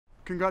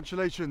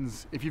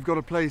Congratulations if you've got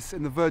a place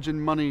in the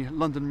Virgin Money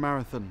London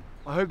Marathon.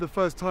 I hope the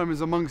first timers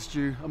amongst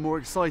you are more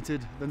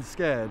excited than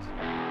scared.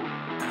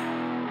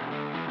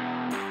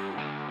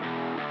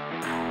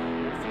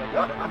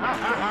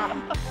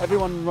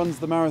 Everyone runs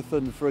the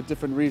marathon for a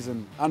different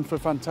reason and for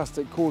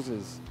fantastic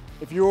causes.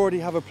 If you already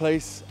have a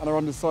place and are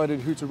undecided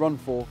who to run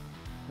for,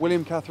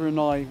 William, Catherine and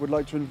I would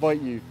like to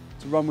invite you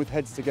to run with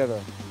Heads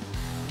Together.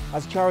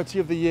 As Charity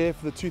of the Year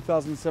for the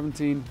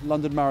 2017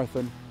 London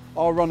Marathon,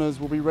 our runners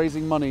will be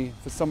raising money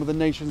for some of the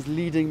nation's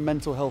leading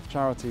mental health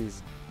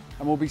charities,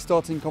 and will be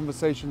starting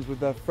conversations with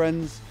their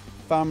friends,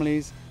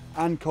 families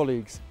and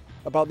colleagues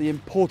about the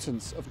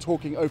importance of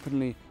talking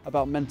openly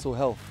about mental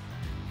health.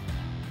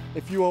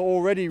 If you are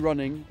already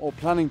running or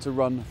planning to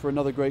run for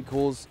another great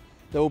cause,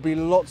 there will be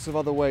lots of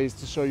other ways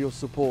to show your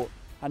support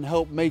and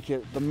help make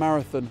it the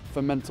marathon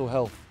for mental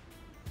health.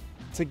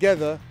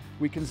 Together,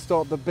 we can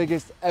start the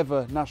biggest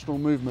ever national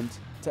movement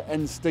to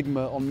end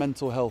stigma on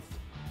mental health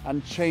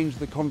and change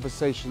the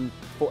conversation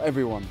for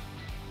everyone.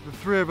 The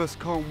three of us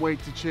can't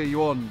wait to cheer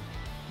you on.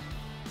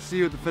 See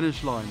you at the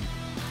finish line.